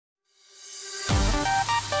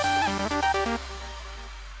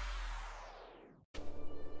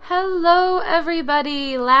Hello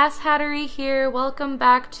everybody, Lasshatry here. Welcome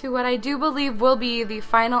back to what I do believe will be the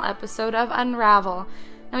final episode of Unravel.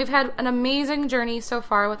 Now we've had an amazing journey so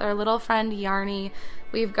far with our little friend Yarny.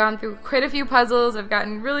 We've gone through quite a few puzzles. I've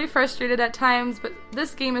gotten really frustrated at times, but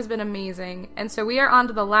this game has been amazing. And so we are on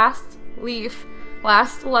to the last leaf. I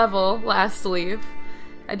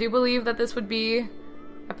do believe that this would be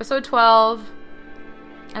episode 12.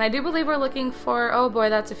 And I do believe we're looking for, oh boy,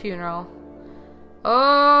 that's a funeral.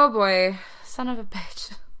 Oh boy, son of a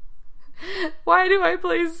bitch. Why do I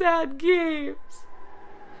play sad games?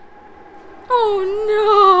 Oh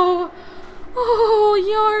no! Oh,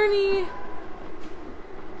 Yarny!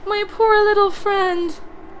 My poor little friend.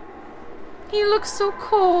 He looks so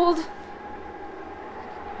cold.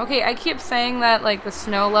 Okay, I keep saying that like the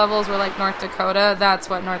snow levels were like North Dakota. That's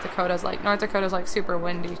what North Dakota's like. North Dakota's like super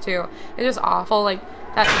windy too. It's just awful. Like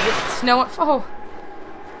that snow. Oh,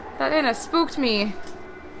 that kind of spooked me.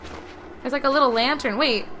 There's like a little lantern.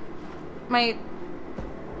 Wait, my.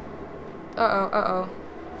 Uh oh.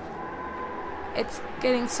 It's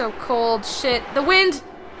getting so cold. Shit, the wind.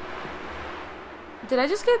 Did I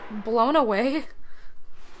just get blown away?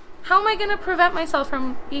 How am I gonna prevent myself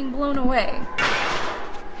from being blown away?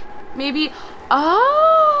 Maybe.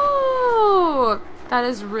 Oh! That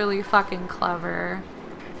is really fucking clever.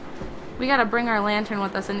 We gotta bring our lantern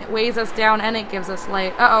with us, and it weighs us down and it gives us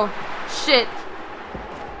light. Uh-oh. Shit.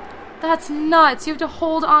 That's nuts. You have to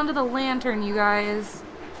hold onto the lantern, you guys.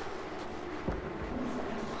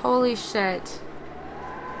 Holy shit.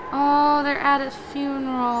 Oh, they're at a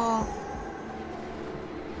funeral.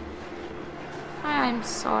 I'm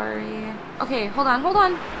sorry. Okay, hold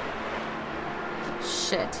on.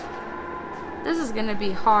 Shit. This is gonna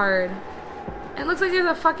be hard. It looks like there's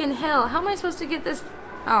a fucking hill. How am I supposed to get this?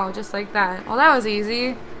 Oh, just like that. Well, that was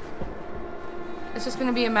easy. It's just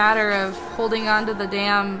gonna be a matter of holding onto the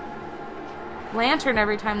damn lantern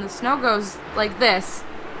every time the snow goes like this.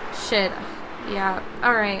 Shit. Yeah,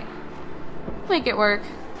 alright. Make it work.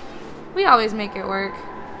 We always make it work.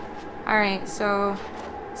 Alright, so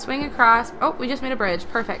swing across. Oh, we just made a bridge.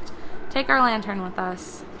 Perfect. Take our lantern with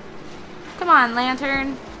us. Come on,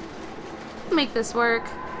 lantern. Make this work.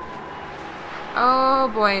 Oh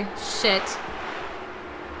boy. Shit.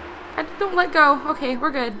 Don't let go. Okay,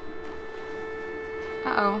 we're good.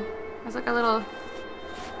 Uh-oh. There's like a little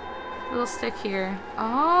stick here.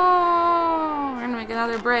 Oh, we're gonna make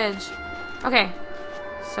another bridge. Okay.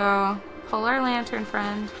 So, pull our lantern,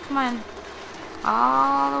 friend. Come on.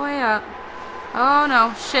 All the way up. Oh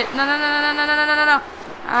no. Shit. No.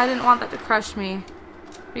 I didn't want that to crush me.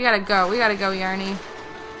 We gotta go, Yarny.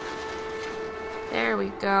 There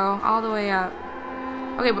we go. All the way up.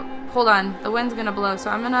 Okay, but hold on. The wind's gonna blow, so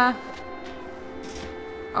I'm gonna...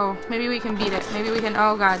 Oh, maybe we can beat it. Maybe we can...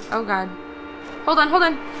 Oh god. Hold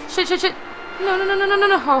on. Shit. No.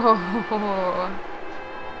 Oh.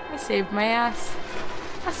 I saved my ass.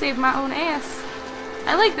 I saved my own ass.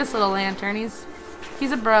 I like this little lantern. He's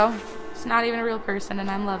a bro. He's not even a real person, and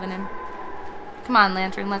I'm loving him. Come on,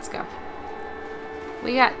 lantern. Let's go.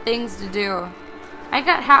 We got things to do. I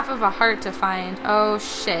got half of a heart to find. Oh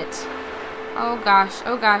shit. Oh gosh.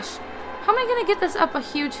 How am I gonna get this up a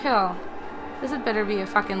huge hill? This had better be a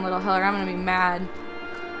fucking little hill or I'm gonna be mad.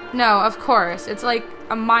 No, of course. It's like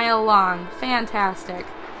a mile long. Fantastic.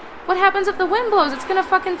 What happens if the wind blows? It's gonna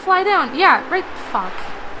fucking fly down. Yeah, right. Fuck.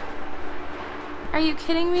 Are you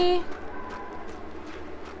kidding me?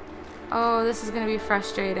 Oh, this is gonna be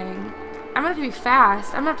frustrating. I'm gonna have to be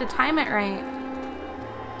fast. I'm gonna have to time it right.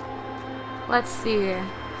 Let's see.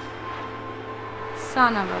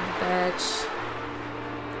 Son of a bitch.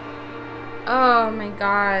 Oh my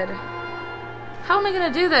god. How am I gonna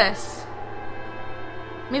do this?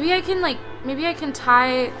 Maybe I can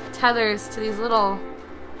tie tethers to these little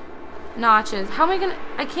notches. How am I gonna...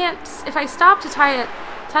 I can't... If I stop to tie a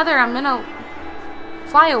tether, I'm gonna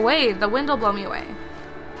fly away. The wind will blow me away.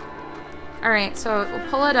 Alright, so we'll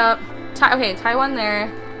pull it up. Tie one there.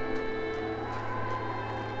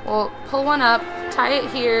 We'll pull one up, tie it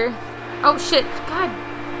here. Oh shit, god.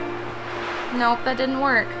 Nope, that didn't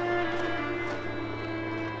work.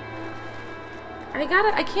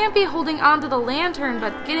 I can't be holding onto the lantern,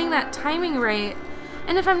 but getting that timing right.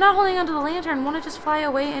 And if I'm not holding onto the lantern, won't it just fly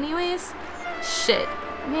away anyways? Shit.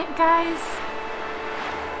 Man, guys.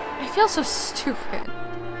 I feel so stupid.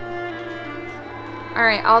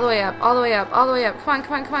 Alright, all the way up. Come on. All the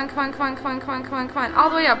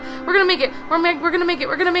way up. We're gonna make it. We're gonna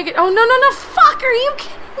make it. Oh, no. Fuck, are you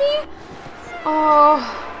kidding me? Oh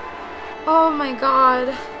my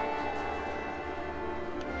god.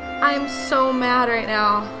 I'm so mad right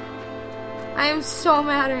now. I am so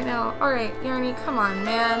mad right now. Alright, Yarny, come on,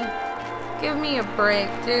 man. Give me a break,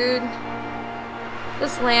 dude.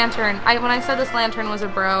 This lantern, when I said this lantern was a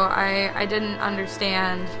bro, I didn't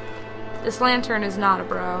understand. This lantern is not a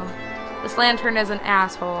bro. This lantern is an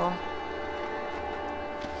asshole.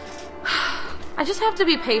 I just have to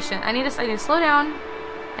be patient. I need to slow down.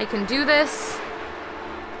 I can do this.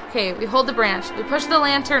 Okay, we hold the branch. We push the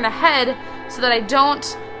lantern ahead so that I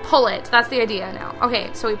don't pull it. That's the idea now. Okay,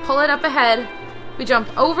 so we pull it up ahead. We jump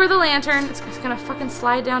over the lantern. It's gonna fucking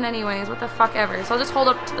slide down anyways. What the fuck ever. So I'll just hold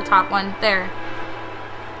up to the top one. There.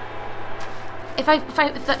 If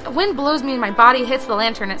the wind blows me and my body hits the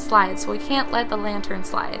lantern, it slides. So we can't let the lantern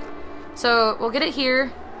slide. So we'll get it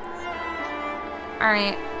here.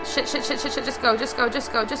 Alright. Shit. Just go.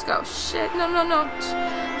 Shit. No.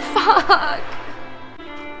 Fuck.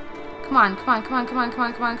 Come on.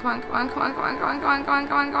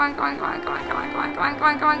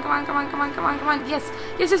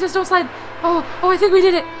 Yes, don't slide. Oh, I think we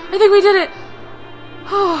did it.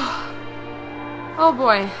 Oh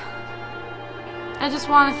boy. I just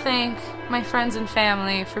want to thank my friends and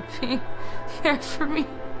family for being here for me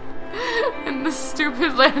in the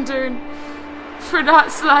stupid lantern, for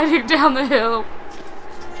not sliding down the hill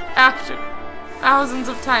after thousands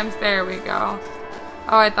of times. There we go.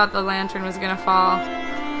 Oh, I thought the lantern was gonna fall.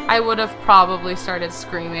 I would have probably started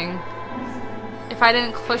screaming. If I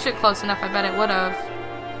didn't push it close enough, I bet it would have.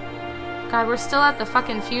 God, we're still at the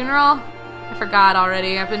fucking funeral? I forgot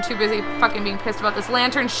already. I've been too busy fucking being pissed about this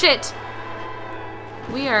lantern shit!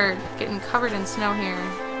 We are getting covered in snow here.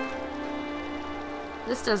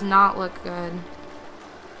 This does not look good.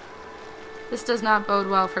 This does not bode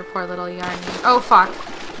well for poor little Yarny. Oh, fuck.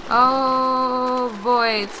 Oh,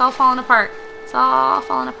 boy. It's all falling apart. It's all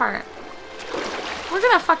falling apart. We're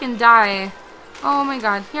gonna fucking die. Oh my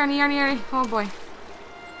god. Yarny. Oh boy.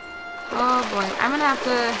 Oh boy. I'm gonna have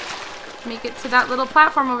to make it to that little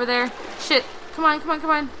platform over there. Shit. Come on.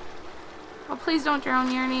 Oh, please don't drown,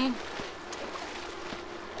 Yarny.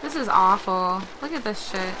 This is awful. Look at this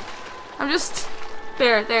shit. I'm just...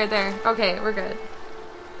 There. Okay, we're good.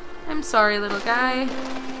 I'm sorry, little guy.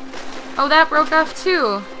 Oh, that broke off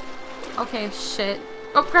too. Okay, shit.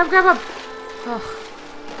 Oh, grab up. Ugh.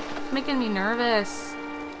 Making me nervous.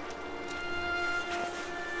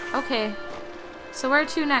 Okay. So where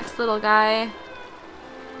to next, little guy?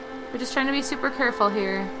 We're just trying to be super careful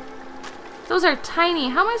here. Those are tiny.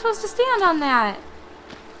 How am I supposed to stand on that?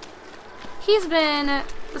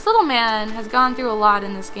 This little man has gone through a lot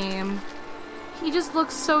in this game. He just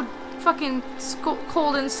looks so fucking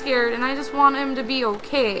cold and scared, and I just want him to be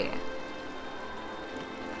okay.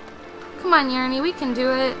 Come on, Yarny, we can do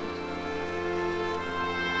it.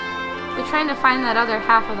 We're trying to find that other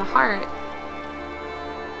half of the heart.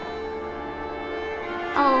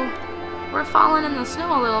 Oh, we're falling in the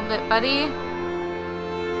snow a little bit, buddy.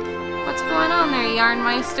 What's going on there,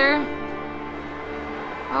 Yarnmeister?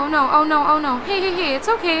 Oh no. Hey, it's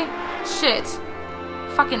okay. Shit.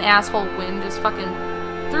 Fucking asshole wind just fucking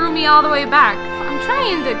threw me all the way back. I'm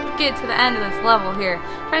trying to get to the end of this level here.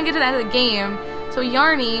 Trying to get to the end of the game so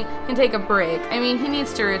Yarny can take a break. I mean, he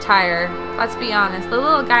needs to retire. Let's be honest. The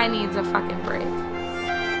little guy needs a fucking break.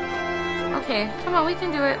 Okay, come on, we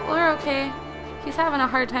can do it. We're okay. He's having a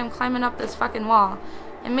hard time climbing up this fucking wall.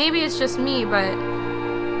 And maybe it's just me, but...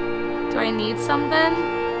 Do I need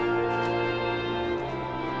something?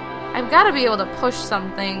 I've got to be able to push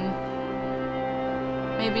something.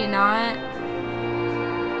 Maybe not.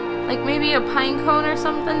 Like maybe a pine cone or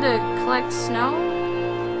something to collect snow?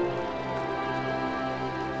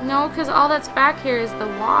 No, because all that's back here is the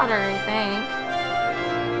water, I think.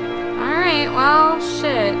 Alright, well,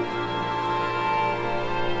 shit.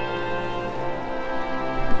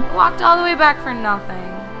 Walked all the way back for nothing.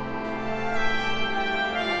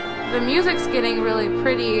 The music's getting really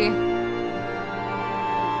pretty.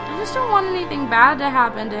 I just don't want anything bad to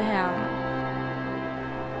happen to him.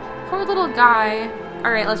 Poor little guy.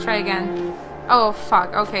 Alright, let's try again. Oh,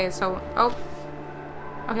 fuck. Okay, so... Oh.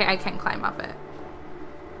 Okay, I can't climb up it.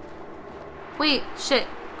 Wait, shit.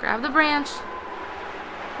 Grab the branch.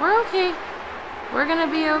 We're okay. We're gonna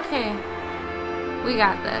be okay. We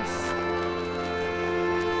got this.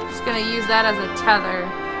 Just gonna use that as a tether.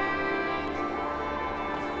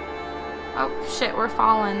 Oh, shit, we're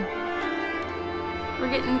falling. We're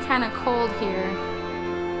getting kind of cold here.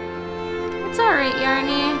 It's alright,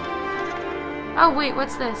 Yarny. Oh, wait,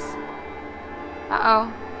 what's this? Uh-oh.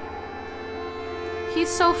 He's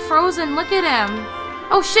so frozen. Look at him.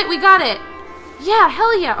 Oh, shit, we got it. Yeah,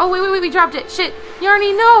 hell yeah. Oh, wait, we dropped it. Shit.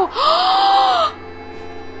 Yarny, no.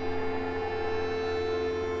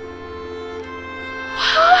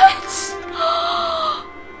 What?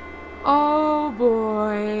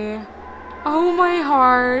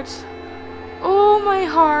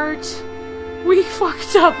 really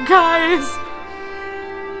fucked up, guys.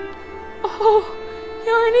 Oh,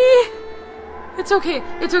 Yarny. It's okay.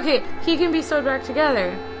 It's okay. He can be sewed back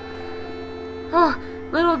together. Oh,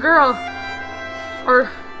 little girl. Or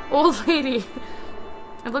old lady.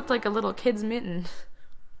 It looked like a little kid's mitten.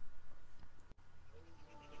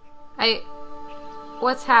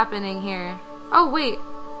 What's happening here? Oh, wait.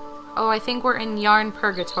 Oh, I think we're in yarn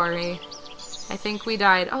purgatory. I think we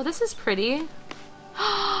died. Oh, this is pretty.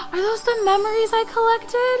 Are those the memories I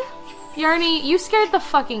collected? Yarny, you scared the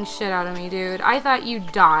fucking shit out of me, dude. I thought you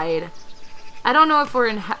died. I don't know if we're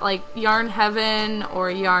in, like, yarn heaven or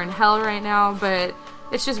yarn hell right now, but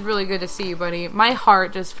it's just really good to see you, buddy. My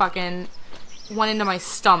heart just fucking went into my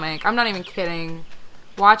stomach. I'm not even kidding.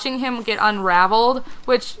 Watching him get unraveled,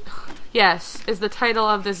 which, yes, is the title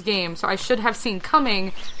of this game, so I should have seen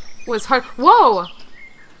coming, was hard. Whoa!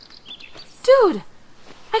 Dude!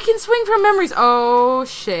 I can swing from memories. Oh,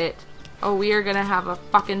 shit. Oh, we are gonna have a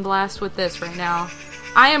fucking blast with this right now.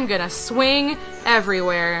 I am gonna swing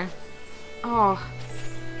everywhere. Oh.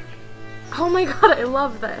 Oh my god, I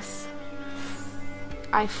love this.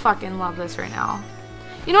 I fucking love this right now.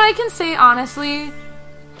 You know what I can say, honestly?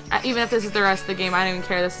 Even if this is the rest of the game, I don't even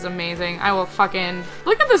care. This is amazing. I will fucking...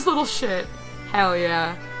 Look at this little shit. Hell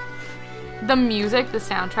yeah. The music, the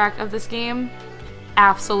soundtrack of this game,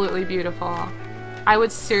 absolutely beautiful. I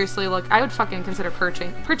would seriously I would fucking consider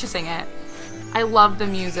purchasing it. I love the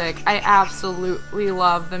music. I absolutely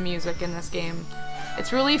love the music in this game.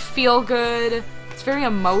 It's really feel good. It's very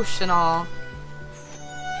emotional.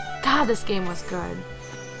 God, this game was good.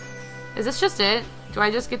 Is this just it? Do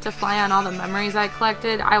I just get to fly on all the memories I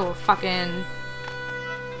collected? I will fucking...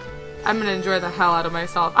 I'm gonna enjoy the hell out of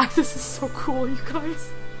myself. This is so cool, you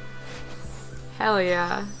guys. Hell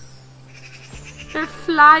yeah. They're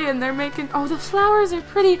flying, they're making... Oh, the flowers are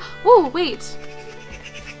pretty. Oh, wait.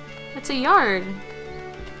 It's a yard.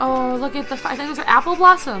 Oh, look at the... I think those are apple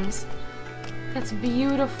blossoms. That's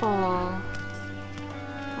beautiful.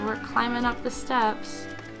 We're climbing up the steps.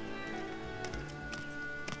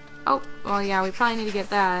 Oh, well, yeah, we probably need to get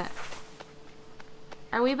that.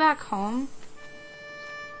 Are we back home?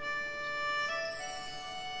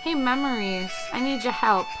 Hey, memories. I need your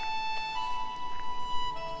help.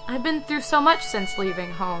 I've been through so much since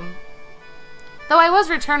leaving home. Though I was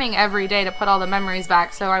returning every day to put all the memories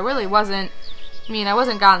back, so I really wasn't... I mean, I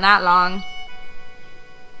wasn't gone that long.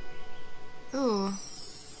 Ooh.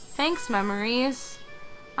 Thanks, memories.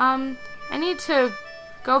 I need to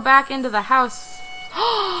go back into the house.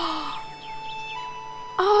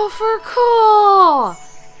 Oh, for cool!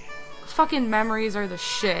 Fucking memories are the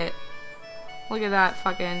shit. Look at that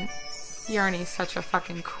fucking... Yarny's such a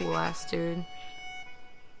fucking cool-ass dude.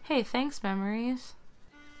 Hey, thanks, memories.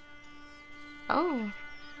 Oh.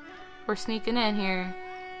 We're sneaking in here.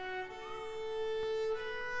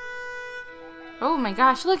 Oh my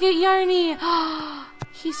gosh, look at Yarny!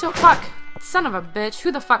 He's so... Fuck! Son of a bitch.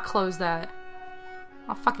 Who the fuck closed that?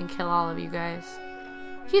 I'll fucking kill all of you guys.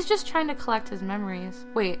 He's just trying to collect his memories.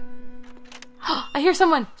 Wait. I hear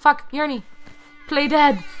someone! Fuck, Yarny. Play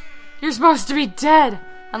dead! You're supposed to be dead!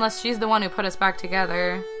 Unless she's the one who put us back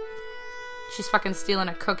together. She's fucking stealing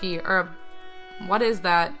a cookie, or a... What is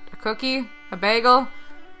that? A cookie? A bagel?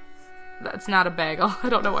 That's not a bagel. I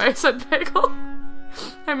don't know why I said bagel.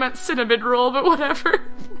 I meant cinnamon roll, but whatever.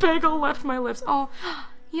 Bagel left my lips. Oh,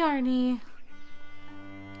 Yarny.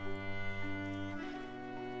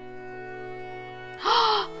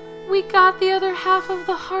 We got the other half of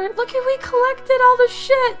the heart. Look at, we collected all the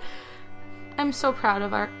shit. I'm so proud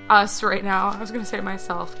of us right now. I was gonna say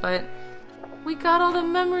myself, but we got all the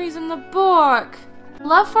memories in the book.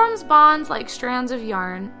 Love forms bonds like strands of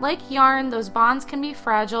yarn. Like yarn, those bonds can be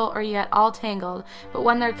fragile or yet all tangled, but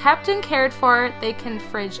when they're kept and cared for, they can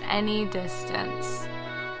bridge any distance.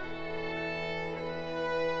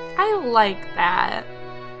 I like that.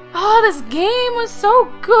 Oh, this game was so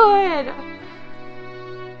good.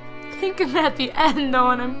 I think I'm at the end though,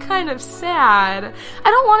 and I'm kind of sad. I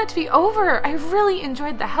don't want it to be over. I really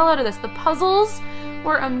enjoyed the hell out of this. The puzzles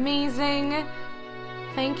were amazing.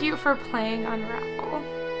 Thank you for playing Unravel.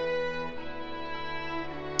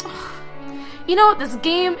 You know, this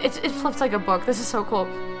game, it flips like a book. This is so cool.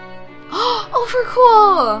 Oh, for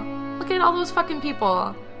cool! Look at all those fucking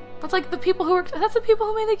people. That's like the people who worked, that's the people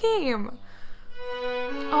who made the game.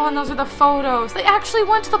 Oh, and those are the photos. They actually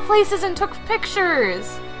went to the places and took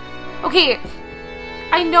pictures. Okay,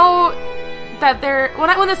 I know that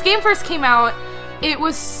when this game first came out, it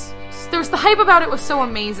was there was the hype about it was so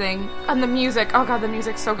amazing, and the music, oh god, the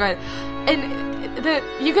music's so good, and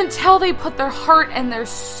you can tell they put their heart and their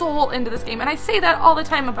soul into this game, and I say that all the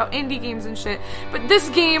time about indie games and shit, but this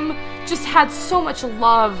game just had so much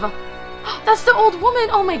love. That's the old woman!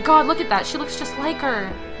 Oh my god, look at that, she looks just like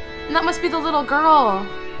her. And that must be the little girl.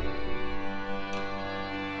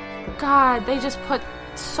 God, they just put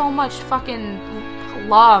so much fucking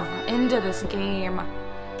love into this game.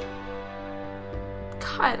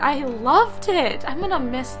 God, I loved it. I'm gonna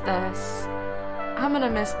miss this. I'm gonna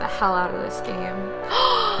miss the hell out of this game.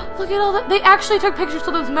 Look at all that. They actually took pictures.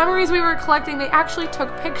 So those memories we were collecting, they actually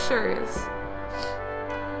took pictures.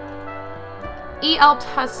 EA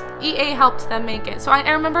helped them make it. So I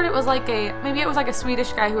remembered it was like maybe it was like a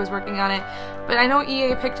Swedish guy who was working on it. But I know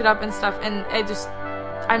EA picked it up and stuff, and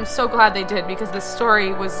I'm so glad they did, because this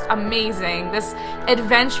story was amazing. This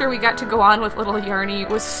adventure we got to go on with little Yarny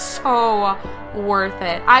was so worth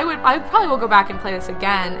it. I probably will go back and play this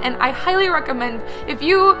again, and I highly recommend, if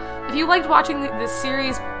you liked watching this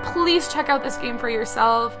series, please check out this game for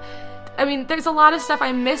yourself. I mean, there's a lot of stuff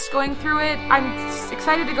I missed going through it. I'm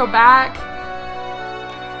excited to go back.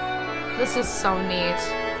 This is so neat.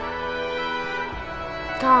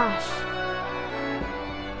 Gosh.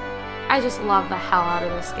 I just love the hell out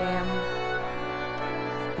of this game.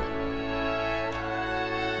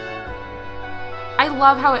 I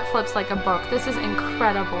love how it flips like a book. This is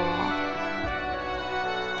incredible.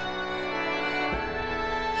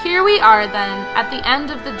 Here we are then, at the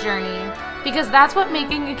end of the journey, because that's what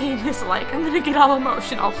making a game is like. I'm gonna get all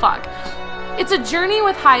emotional, fuck. It's a journey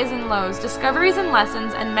with highs and lows, discoveries and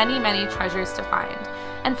lessons, and many, many treasures to find.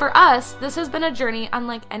 And for us, this has been a journey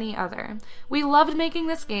unlike any other. We loved making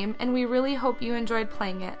this game, and we really hope you enjoyed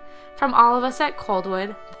playing it. From all of us at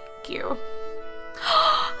Coldwood, thank you.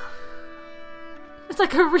 It's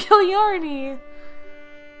like a real Yarny.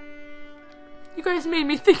 You guys made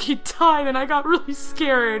me think he died, and I got really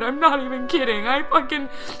scared. I'm not even kidding. I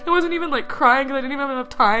wasn't even like crying because I didn't even have enough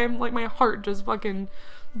time. Like, my heart just fucking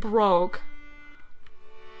broke.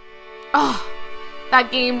 Oh,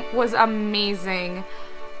 that game was amazing.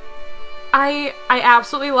 I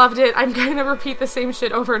absolutely loved it. I'm gonna repeat the same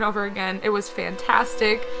shit over and over again. It was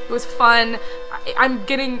fantastic. It was fun. I'm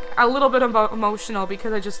getting a little bit emotional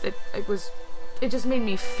because it just made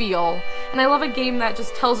me feel. And I love a game that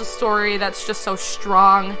just tells a story that's just so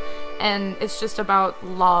strong, and it's just about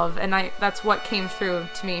love, and that's what came through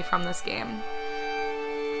to me from this game.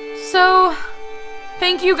 So,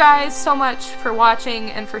 thank you guys so much for watching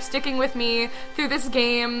and for sticking with me through this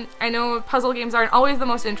game. I know puzzle games aren't always the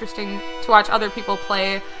most interesting to watch other people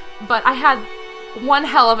play, but I had one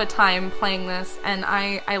hell of a time playing this, and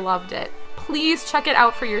I loved it. Please check it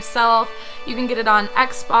out for yourself. You can get it on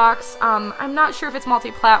Xbox. I'm not sure if it's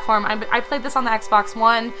multi-platform. I played this on the Xbox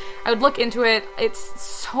One. I would look into it. It's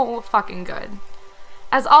so fucking good.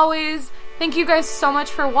 As always, thank you guys so much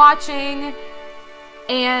for watching,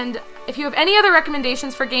 and if you have any other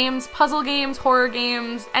recommendations for games, puzzle games, horror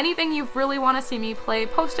games, anything you really want to see me play,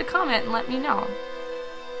 post a comment and let me know.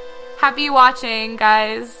 Happy watching,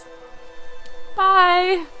 guys.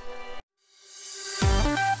 Bye!